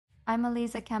I'm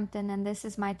Aleeza Kempton, and this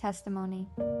is my testimony.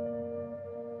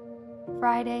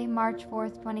 Friday, March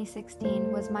 4th,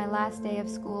 2016 was my last day of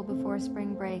school before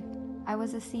spring break. I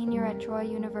was a senior at Troy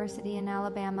University in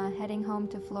Alabama, heading home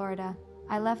to Florida.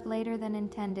 I left later than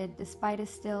intended, despite a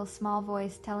still, small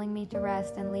voice telling me to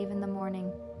rest and leave in the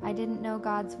morning. I didn't know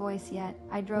God's voice yet.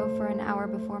 I drove for an hour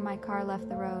before my car left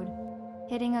the road,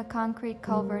 hitting a concrete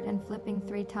culvert and flipping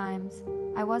 3 times.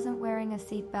 I wasn't wearing a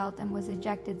seatbelt and was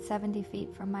ejected 70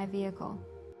 feet from my vehicle.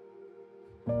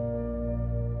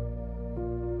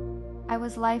 I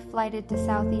was life-flighted to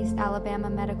Southeast Alabama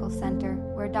Medical Center,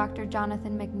 where Dr.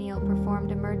 Jonathan McNeil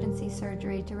performed emergency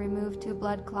surgery to remove 2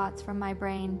 blood clots from my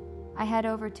brain. I had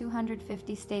over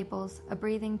 250 staples, a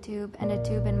breathing tube, and a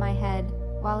tube in my head.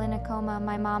 While in a coma,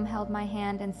 my mom held my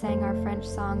hand and sang our French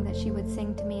song that she would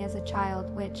sing to me as a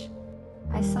child, which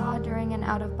I saw during an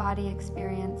out-of-body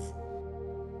experience.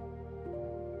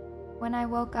 When I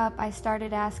woke up, I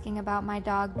started asking about my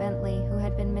dog Bentley, who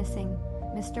had been missing.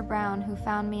 Mr. Brown, who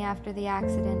found me after the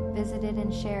accident, visited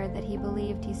and shared that he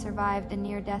believed he survived a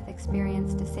near-death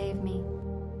experience to save me.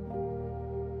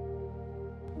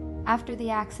 After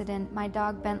the accident, my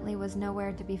dog Bentley was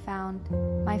nowhere to be found.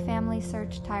 My family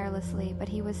searched tirelessly, but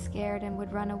he was scared and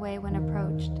would run away when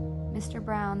approached. Mr.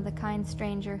 Brown, the kind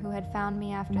stranger who had found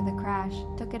me after the crash,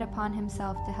 took it upon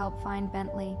himself to help find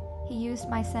Bentley. He used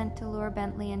my scent to lure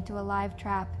Bentley into a live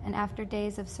trap, and after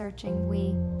days of searching,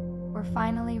 we were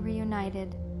finally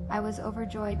reunited. I was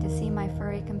overjoyed to see my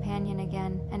furry companion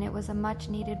again, and it was a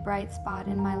much-needed bright spot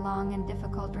in my long and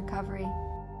difficult recovery.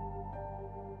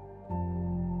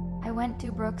 I went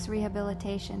to Brooks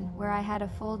Rehabilitation, where I had a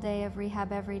full day of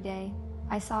rehab every day.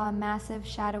 I saw a massive,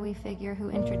 shadowy figure who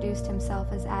introduced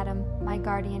himself as Adam, my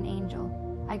guardian angel.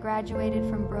 I graduated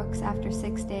from Brooks after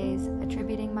 6 days,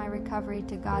 attributing my recovery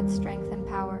to God's strength and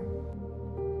power.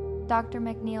 Dr.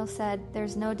 McNeil said,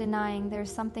 "There's no denying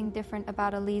there's something different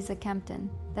about Aleeza Kempton.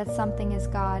 That something is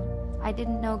God." I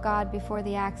didn't know God before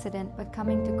the accident, but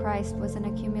coming to Christ was an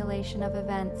accumulation of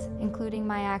events, including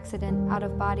my accident,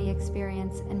 out-of-body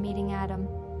experience, and meeting Adam.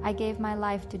 I gave my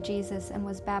life to Jesus and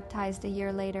was baptized a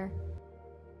year later.